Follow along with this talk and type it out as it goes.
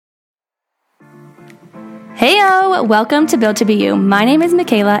Heyo! Welcome to Built to Be You. My name is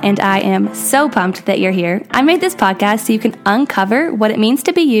Michaela, and I am so pumped that you're here. I made this podcast so you can uncover what it means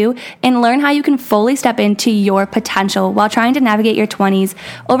to be you and learn how you can fully step into your potential while trying to navigate your 20s,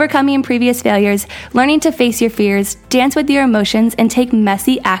 overcoming previous failures, learning to face your fears, dance with your emotions, and take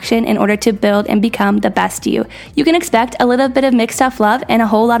messy action in order to build and become the best you. You can expect a little bit of mixed tough love and a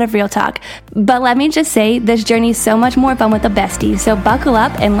whole lot of real talk. But let me just say, this journey is so much more fun with a bestie, so buckle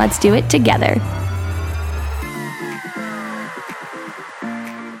up and let's do it together.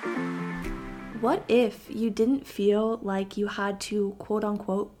 What if you didn't feel like you had to quote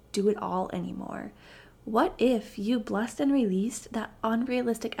unquote do it all anymore? What if you blessed and released that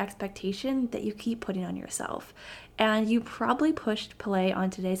unrealistic expectation that you keep putting on yourself? And you probably pushed play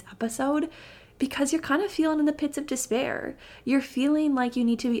on today's episode because you're kind of feeling in the pits of despair. You're feeling like you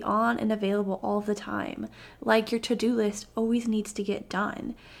need to be on and available all the time, like your to-do list always needs to get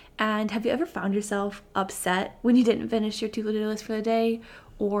done. And have you ever found yourself upset when you didn't finish your to-do list for the day?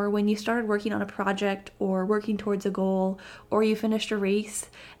 Or when you started working on a project or working towards a goal, or you finished a race,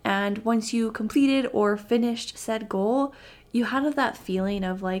 and once you completed or finished said goal, you had that feeling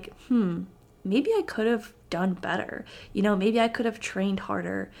of like, maybe I could have done better. Maybe I could have trained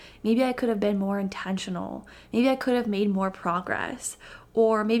harder. Maybe I could have been more intentional. Maybe I could have made more progress.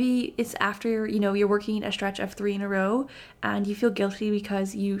 Or maybe it's after, you're working a stretch of 3 in a row and you feel guilty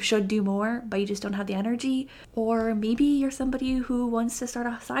because you should do more, but you just don't have the energy. Or maybe you're somebody who wants to start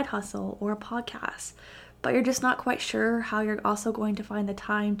a side hustle or a podcast, but you're just not quite sure how you're also going to find the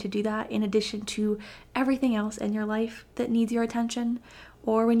time to do that in addition to everything else in your life that needs your attention.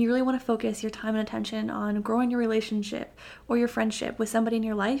 Or when you really want to focus your time and attention on growing your relationship or your friendship with somebody in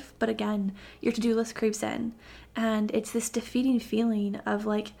your life, but again, your to-do list creeps in. And it's this defeating feeling of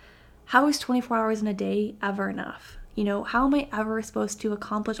like, how is 24 hours in a day ever enough? How am I ever supposed to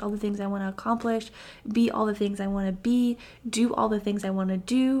accomplish all the things I want to accomplish, be all the things I want to be, do all the things I want to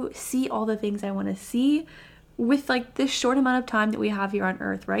do, see all the things I want to see, with like this short amount of time that we have here on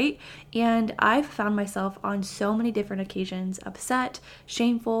earth, right? And I've found myself on so many different occasions upset,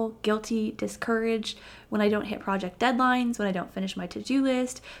 shameful, guilty, discouraged when I don't hit project deadlines, when I don't finish my to-do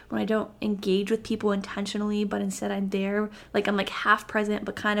list, when I don't engage with people intentionally, but instead I'm there, like I'm like half present,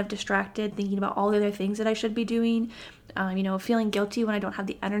 but kind of distracted, thinking about all the other things that I should be doing. Feeling guilty when I don't have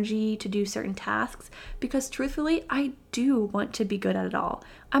the energy to do certain tasks, because truthfully, I do want to be good at it all.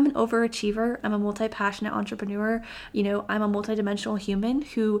 I'm an overachiever. I'm a multi-passionate entrepreneur. I'm a multi-dimensional human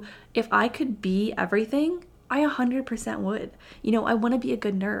who, if I could be everything, I 100% would. I want to be a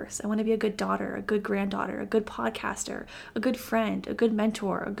good nurse. I want to be a good daughter, a good granddaughter, a good podcaster, a good friend, a good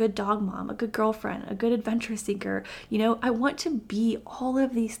mentor, a good dog mom, a good girlfriend, a good adventure seeker. I want to be all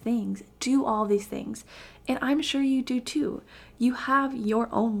of these things, do all these things. And I'm sure you do too. You have your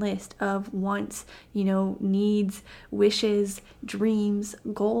own list of wants, needs, wishes, dreams,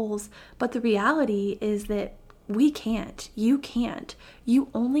 goals. But the reality is that we can't. You can't. You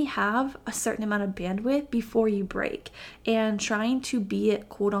only have a certain amount of bandwidth before you break. And trying to be it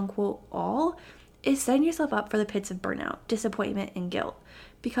quote unquote all is setting yourself up for the pits of burnout, disappointment, and guilt.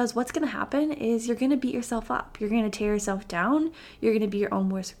 Because what's going to happen is you're going to beat yourself up. You're going to tear yourself down. You're going to be your own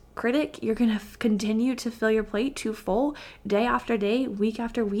worst critic. You're going to continue to fill your plate too full day after day, week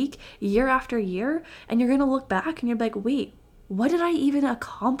after week, year after year. And you're going to look back and you're like, wait, what did I even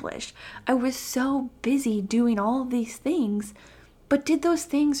accomplish? I was so busy doing all of these things, but did those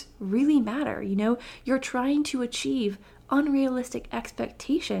things really matter? You're trying to achieve unrealistic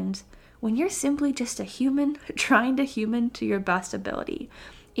expectations when you're simply just a human trying to human to your best ability.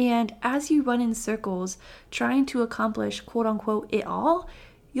 And as you run in circles trying to accomplish quote unquote it all,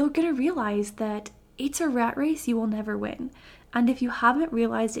 you're going to realize that it's a rat race you will never win. And if you haven't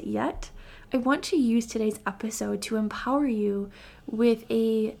realized it yet, I want to use today's episode to empower you with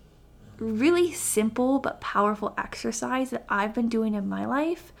a really simple but powerful exercise that I've been doing in my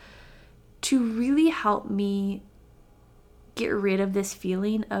life to really help me get rid of this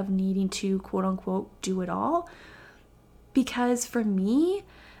feeling of needing to quote unquote do it all. Because for me,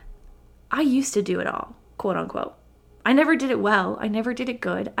 I used to do it all, quote unquote. I never did it well. I never did it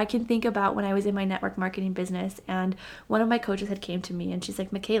good. I can think about when I was in my network marketing business and one of my coaches had came to me and she's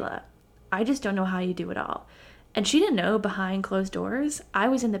like, Michaela, I just don't know how you do it all. And she didn't know behind closed doors, I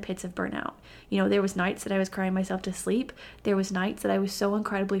was in the pits of burnout. There was nights that I was crying myself to sleep. There was nights that I was so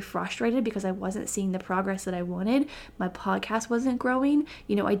incredibly frustrated because I wasn't seeing the progress that I wanted. My podcast wasn't growing.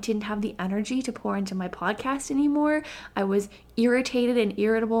 I didn't have the energy to pour into my podcast anymore. I was irritated and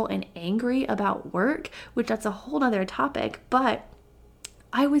irritable and angry about work, which that's a whole nother topic. But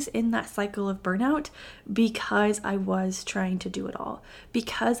I was in that cycle of burnout because I was trying to do it all,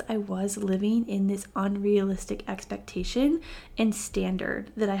 because I was living in this unrealistic expectation and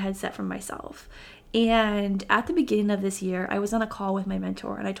standard that I had set for myself. And at the beginning of this year, I was on a call with my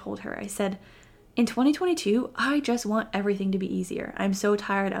mentor and I told her, I said, in 2022, I just want everything to be easier. I'm so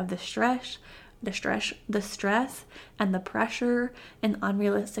tired of the stress and the pressure and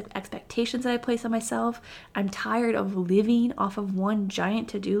unrealistic expectations that I place on myself. I'm tired of living off of one giant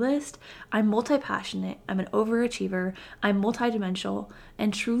to-do list. I'm multi-passionate, I'm an overachiever, I'm multidimensional,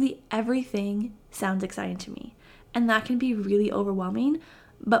 and truly everything sounds exciting to me. And that can be really overwhelming.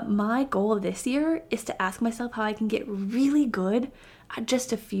 But my goal this year is to ask myself how I can get really good at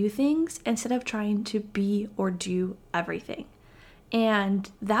just a few things instead of trying to be or do everything. And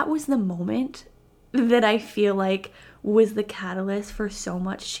that was the moment that I feel like was the catalyst for so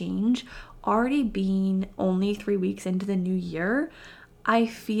much change. Already being only 3 weeks into the new year, I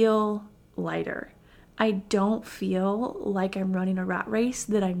feel lighter. I don't feel like I'm running a rat race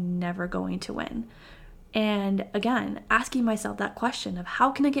that I'm never going to win. And again, asking myself that question of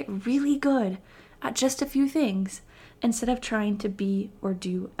how can I get really good at just a few things instead of trying to be or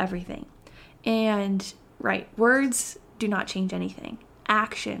do everything. And right, words do not change anything.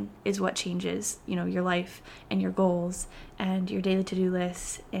 Action is what changes, your life and your goals and your daily to-do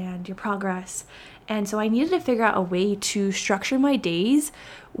lists and your progress. And so I needed to figure out a way to structure my days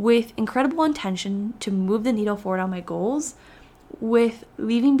with incredible intention to move the needle forward on my goals, with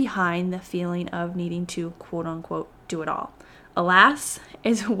leaving behind the feeling of needing to quote unquote do it all. Alas,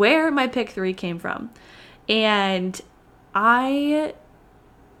 is where my pick 3 came from. And I've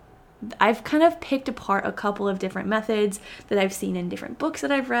kind of picked apart a couple of different methods that I've seen in different books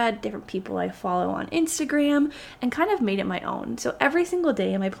that I've read, different people I follow on Instagram, and kind of made it my own. So every single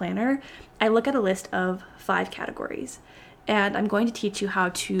day in my planner, I look at a list of 5 categories. And I'm going to teach you how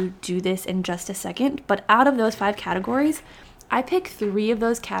to do this in just a second. But out of those 5 categories, I pick 3 of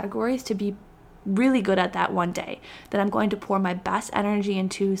those categories to be really good at that one day, that I'm going to pour my best energy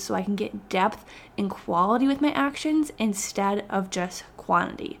into so I can get depth and quality with my actions instead of just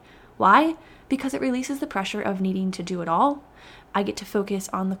quantity. Why? Because it releases the pressure of needing to do it all. I get to focus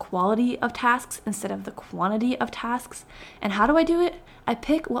on the quality of tasks instead of the quantity of tasks. And how do I do it? I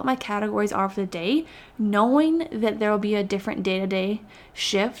pick what my categories are for the day, knowing that there will be a different day-to-day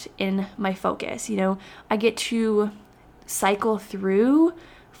shift in my focus. I get to cycle through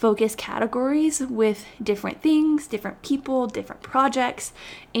focus categories with different things, different people, different projects.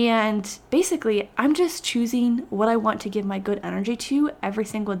 And basically, I'm just choosing what I want to give my good energy to every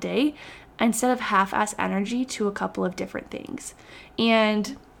single day instead of half-ass energy to a couple of different things.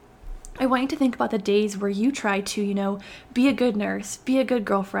 And I want you to think about the days where you try to, be a good nurse, be a good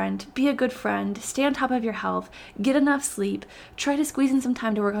girlfriend, be a good friend, stay on top of your health, get enough sleep, try to squeeze in some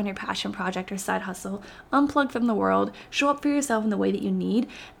time to work on your passion project or side hustle, unplug from the world, show up for yourself in the way that you need.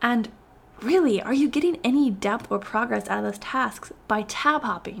 And really, are you getting any depth or progress out of those tasks by tab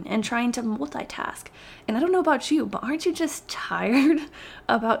hopping and trying to multitask? And I don't know about you, but aren't you just tired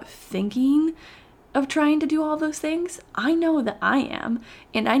about thinking of trying to do all those things? I know that I am,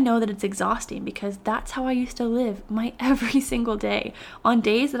 and I know that it's exhausting because that's how I used to live my every single day. On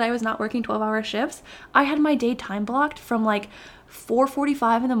days that I was not working 12-hour shifts, I had my day time blocked from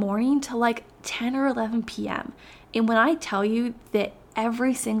 4:45 in the morning to 10 or 11 p.m. And when I tell you that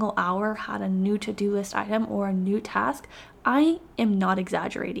every single hour had a new to-do list item or a new task, I am not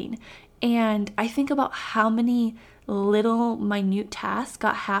exaggerating. And I think about how many little minute tasks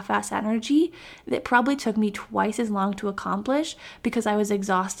got half-ass energy that probably took me twice as long to accomplish because I was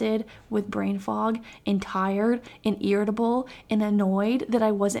exhausted with brain fog and tired and irritable and annoyed that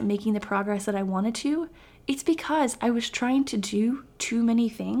I wasn't making the progress that I wanted to. It's because I was trying to do too many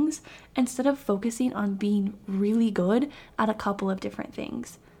things instead of focusing on being really good at a couple of different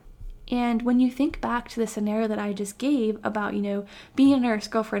things. And when you think back to the scenario that I just gave about, being a nurse,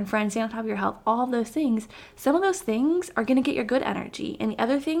 girlfriend, friend, staying on top of your health, all of those things, some of those things are going to get your good energy and the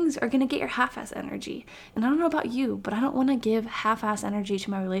other things are going to get your half-ass energy. And I don't know about you, but I don't want to give half-ass energy to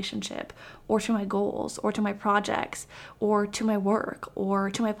my relationship or to my goals or to my projects or to my work or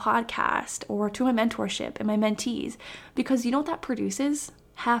to my podcast or to my mentorship and my mentees, because you know what that produces?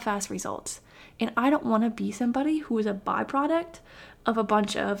 Half-ass results. And I don't want to be somebody who is a byproduct of a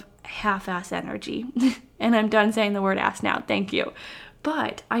bunch of half-ass energy. And I'm done saying the word ass now. Thank you.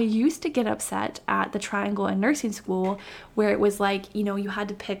 But I used to get upset at the triangle in nursing school where it was you had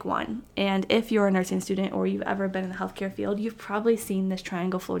to pick one. And if you're a nursing student or you've ever been in the healthcare field, you've probably seen this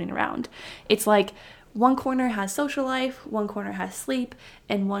triangle floating around. It's one corner has social life, one corner has sleep,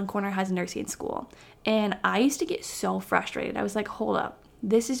 and one corner has nursing school. And I used to get so frustrated. I was like, hold up.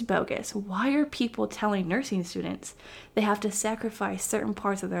 this is bogus. Why are people telling nursing students they have to sacrifice certain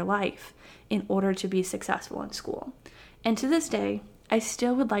parts of their life in order to be successful in school? And to this day, I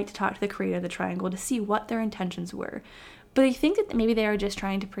still would like to talk to the creator of the triangle to see what their intentions were. But I think that maybe they are just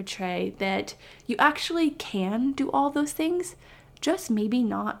trying to portray that you actually can do all those things, just maybe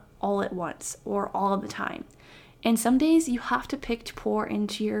not all at once or all of the time. And some days you have to pick to pour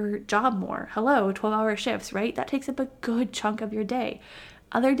into your job more. Hello, 12-hour shifts, right? That takes up a good chunk of your day.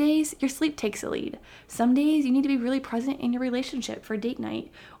 Other days, your sleep takes a lead. Some days you need to be really present in your relationship for date night,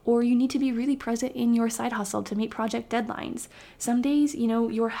 or you need to be really present in your side hustle to meet project deadlines. Some days,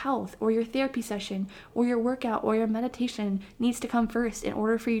 your health or your therapy session or your workout or your meditation needs to come first in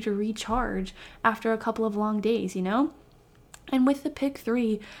order for you to recharge after a couple of long days, And with the pick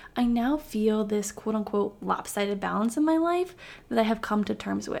 3, I now feel this quote unquote lopsided balance in my life that I have come to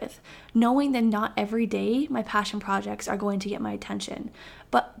terms with, knowing that not every day my passion projects are going to get my attention.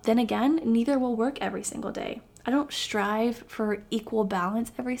 But then again, neither will work every single day. I don't strive for equal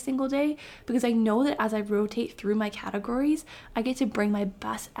balance every single day because I know that as I rotate through my categories, I get to bring my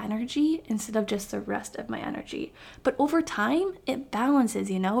best energy instead of just the rest of my energy. But over time, it balances,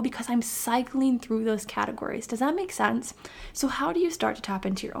 because I'm cycling through those categories. Does that make sense? So how do you start to tap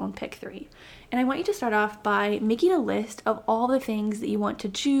into your own pick 3? And I want you to start off by making a list of all the things that you want to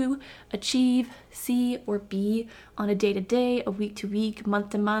do, achieve, see, or be on a day-to-day, a week-to-week,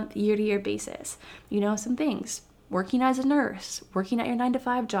 month-to-month, year-to-year basis. Some things. Working as a nurse, working at your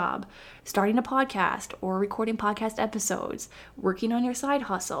 9-to-5 job, starting a podcast or recording podcast episodes, working on your side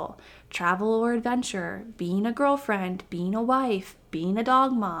hustle, travel or adventure, being a girlfriend, being a wife, being a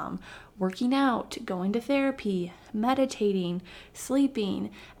dog mom, working out, going to therapy, meditating, sleeping.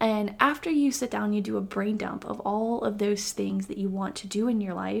 And after you sit down, you do a brain dump of all of those things that you want to do in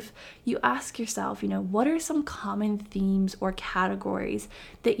your life, you ask yourself, what are some common themes or categories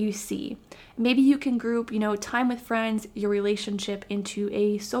that you see? Maybe you can group, time with friends, your relationship into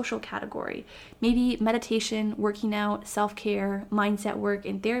a social category. Maybe meditation, working out, self-care, mindset work,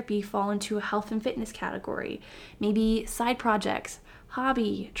 and therapy fall into a health and fitness category. Maybe side projects,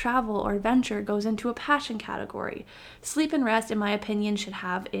 hobby, travel, or adventure goes into a passion category. Sleep and rest, in my opinion, should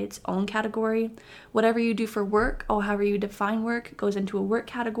have its own category. Whatever you do for work, or however you define work, goes into a work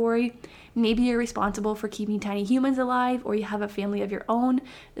category. Maybe you're responsible for keeping tiny humans alive, or you have a family of your own.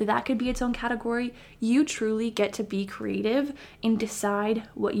 That could be its own category. You truly get to be creative and decide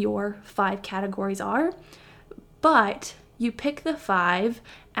what your 5 categories are. But you pick the 5,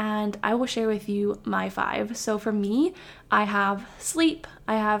 and I will share with you my 5. So for me, I have sleep,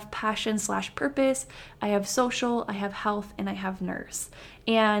 I have passion/purpose, I have social, I have health, and I have nurse.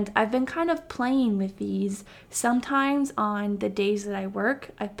 And I've been kind of playing with these. Sometimes on the days that I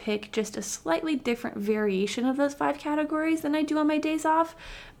work, I pick just a slightly different variation of those 5 categories than I do on my days off.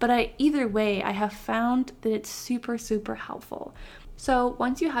 But either way, I have found that it's super, super helpful. So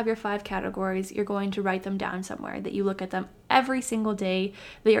once you have your 5 categories, you're going to write them down somewhere, that you look at them every single day,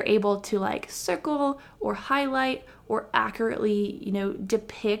 that you're able to circle or highlight or accurately,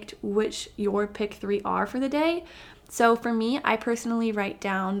 depict which your pick 3 are for the day. So for me, I personally write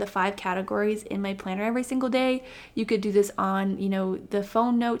down the 5 categories in my planner every single day. You could do this on, the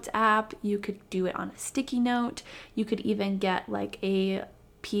phone notes app. You could do it on a sticky note. You could even get a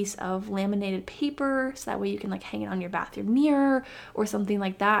piece of laminated paper so that way you can hang it on your bathroom mirror or something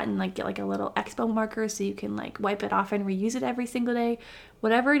like that, and get a little expo marker so you can wipe it off and reuse it every single day.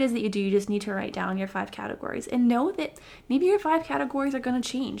 Whatever it is that you do, you just need to write down your 5 categories and know that maybe your 5 categories are going to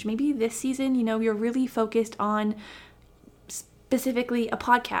change. Maybe this season, you're really focused on specifically a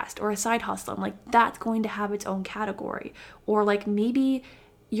podcast or a side hustle, and that's going to have its own category. Or maybe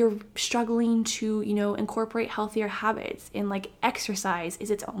you're struggling to, incorporate healthier habits, and exercise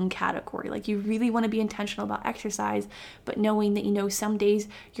is its own category. You really want to be intentional about exercise, but knowing that, some days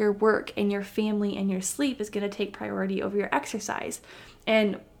your work and your family and your sleep is going to take priority over your exercise.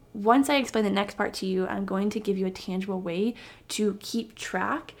 And once I explain the next part to you, I'm going to give you a tangible way to keep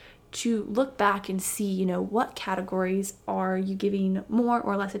track, to look back and see, what categories are you giving more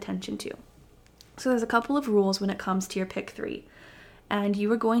or less attention to. So there's a couple of rules when it comes to your pick 3. And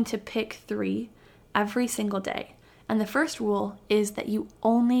you are going to pick 3 every single day. And the first rule is that you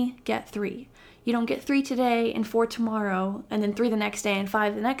only get 3. You don't get 3 today and 4 tomorrow, and then 3 the next day and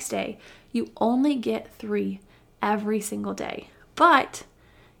 5 the next day. You only get 3 every single day. But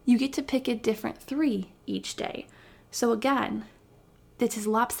you get to pick a different 3 each day. So again, this is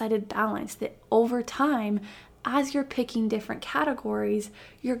lopsided balance, that over time, as you're picking different categories,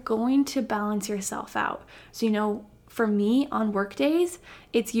 you're going to balance yourself out. So, for me, on work days,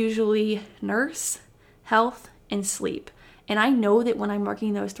 it's usually nurse, health, and sleep. And I know that when I'm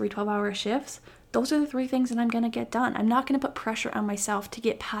working those 3 12-hour shifts, those are the 3 things that I'm going to get done. I'm not going to put pressure on myself to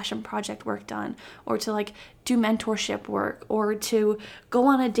get passion project work done, or to like do mentorship work, or to go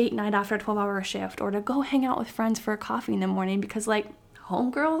on a date night after a 12-hour shift, or to go hang out with friends for a coffee in the morning, because like,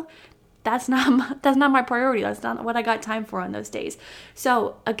 homegirl, that's not my priority. That's not what I got time for on those days.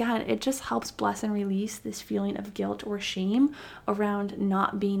 So again, it just helps bless and release this feeling of guilt or shame around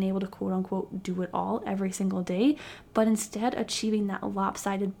not being able to quote unquote do it all every single day, but instead achieving that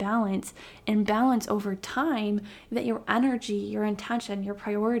lopsided balance, and balance over time, that your energy, your intention, your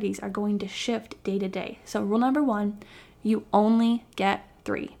priorities are going to shift day to day. So rule number 1, you only get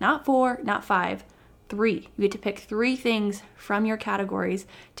 3, not 4, not 5. 3. You get to pick 3 things from your categories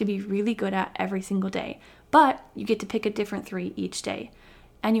to be really good at every single day. But you get to pick a different 3 each day.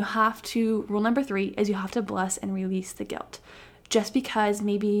 And rule number 3 is you have to bless and release the guilt. Just because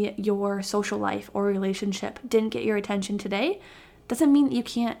maybe your social life or relationship didn't get your attention today, doesn't mean that you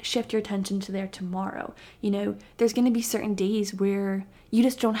can't shift your attention to there tomorrow. There's going to be certain days where you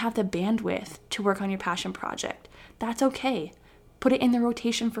just don't have the bandwidth to work on your passion project. That's okay. Put it in the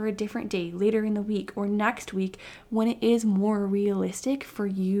rotation for a different day later in the week or next week when it is more realistic for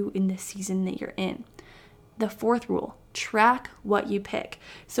you in the season that you're in. The 4th rule, track what you pick.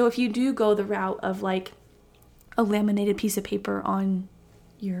 So if you do go the route of like a laminated piece of paper on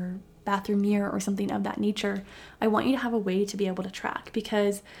your bathroom mirror or something of that nature, I want you to have a way to be able to track,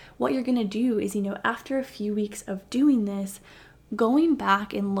 because what you're going to do is, after a few weeks of doing this, going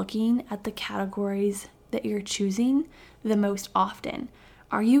back and looking at the categories that you're choosing the most often.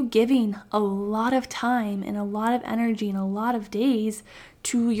 Are you giving a lot of time and a lot of energy and a lot of days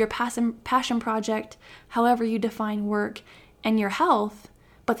to your passion project, however you define work, and your health,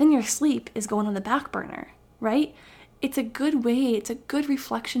 but then your sleep is going on the back burner, right? It's a good way, it's a good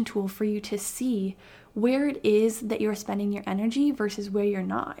reflection tool for you to see where it is that you're spending your energy versus where you're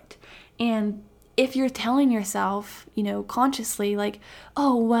not. And if you're telling yourself, consciously like,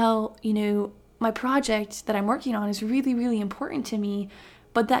 oh, well, my project that I'm working on is really, really important to me,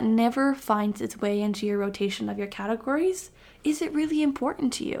 but that never finds its way into your rotation of your categories, is it really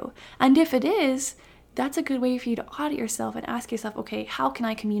important to you? And if it is, that's a good way for you to audit yourself and ask yourself, okay, how can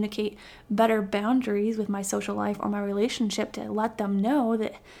I communicate better boundaries with my social life or my relationship to let them know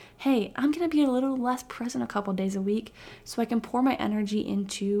that, hey, I'm going to be a little less present a couple days a week so I can pour my energy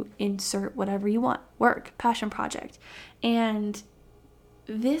into insert whatever you want, work, passion project. And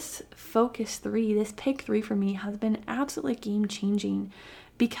this focus 3, this pick 3 for me has been absolutely game changing,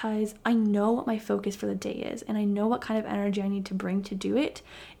 because I know what my focus for the day is, and I know what kind of energy I need to bring to do it.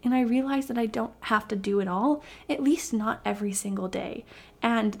 And I realize that I don't have to do it all, at least not every single day.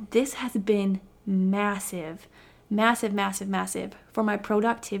 And this has been massive for my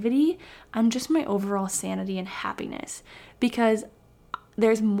productivity and just my overall sanity and happiness, because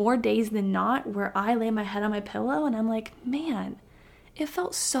there's more days than not where I lay my head on my pillow and I'm like, man, it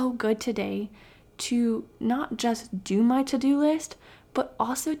felt so good today to not just do my to-do list, but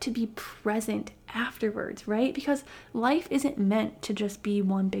also to be present afterwards, right? Because life isn't meant to just be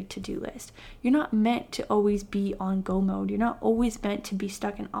one big to-do list. You're not meant to always be on go mode. You're not always meant to be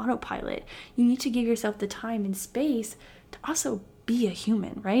stuck in autopilot. You need to give yourself the time and space to also be a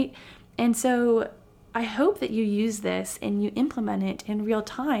human, right? And so I hope that you use this and you implement it in real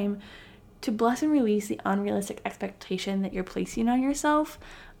time to bless and release the unrealistic expectation that you're placing on yourself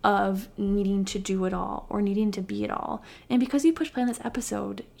of needing to do it all or needing to be it all. And because you push play on this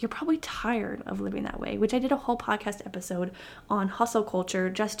episode, you're probably tired of living that way, which I did a whole podcast episode on hustle culture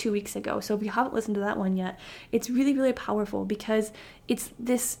just 2 weeks ago. So if you haven't listened to that one yet, it's really, really powerful, because it's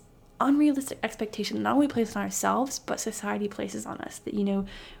this unrealistic expectation not only placed on ourselves, but society places on us that,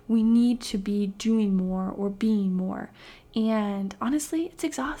 we need to be doing more or being more. And honestly, it's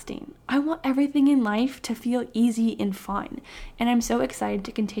exhausting. I want everything in life to feel easy and fun. And I'm so excited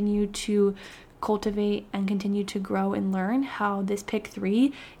to continue to cultivate and continue to grow and learn how this pick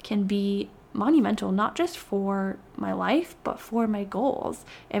 3 can be monumental, not just for my life, but for my goals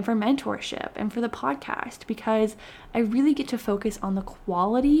and for mentorship and for the podcast, because I really get to focus on the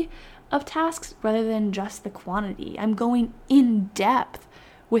quality of tasks rather than just the quantity. I'm going in depth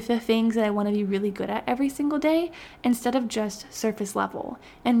with the things that I want to be really good at every single day instead of just surface level.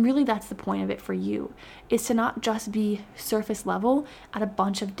 And really that's the point of it for you, is to not just be surface level at a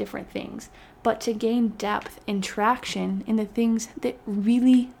bunch of different things, but to gain depth and traction in the things that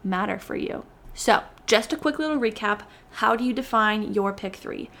really matter for you. So just a quick little recap. How do you define your pick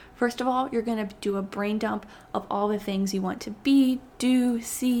 3? First of all, you're going to do a brain dump of all the things you want to be, do,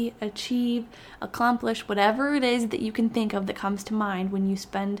 see, achieve, accomplish, whatever it is that you can think of that comes to mind when you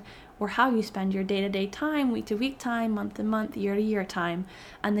spend or how you spend your day-to-day time, week-to-week time, month-to-month, year-to-year time.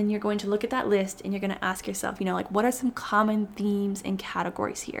 And then you're going to look at that list and you're going to ask yourself, what are some common themes and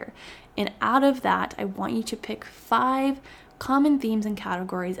categories here? And out of that, I want you to pick 5 common themes and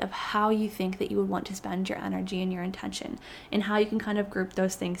categories of how you think that you would want to spend your energy and your intention, and how you can kind of group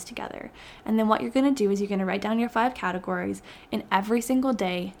those things together. And then what you're going to do is you're going to write down your 5 categories, and every single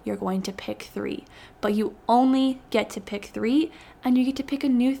day you're going to pick 3. But you only get to pick 3, and you get to pick a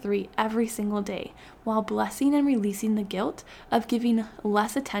new 3 every single day, while blessing and releasing the guilt of giving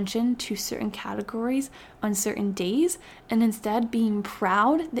less attention to certain categories on certain days, and instead being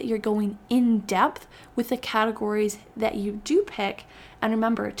proud that you're going in depth with the categories that you do pick. And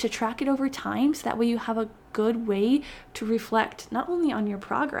remember to track it over time, so that way you have a good way to reflect not only on your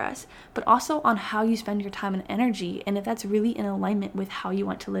progress, but also on how you spend your time and energy, and if that's really in alignment with how you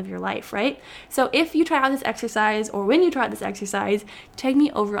want to live your life, right? So if you try out this exercise, or when you try out this exercise, tag me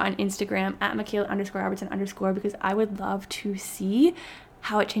over on Instagram at Michaela_Robertson_, because I would love to see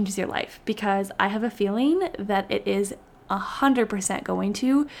how it changes your life, because I have a feeling that it is 100% going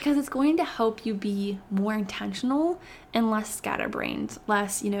to, because it's going to help you be more intentional and less scatterbrained,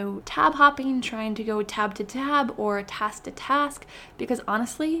 less, tab hopping, trying to go tab to tab or task to task, because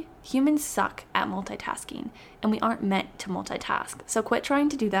honestly, humans suck at multitasking and we aren't meant to multitask. So quit trying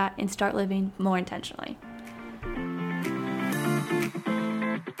to do that and start living more intentionally.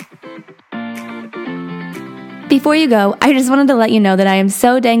 Before you go, I just wanted to let you know that I am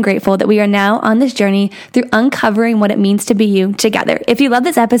so dang grateful that we are now on this journey through uncovering what it means to be you together. If you love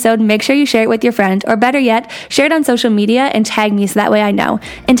this episode, make sure you share it with your friend, or better yet, share it on social media and tag me so that way I know.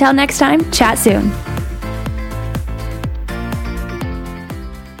 Until next time, chat soon.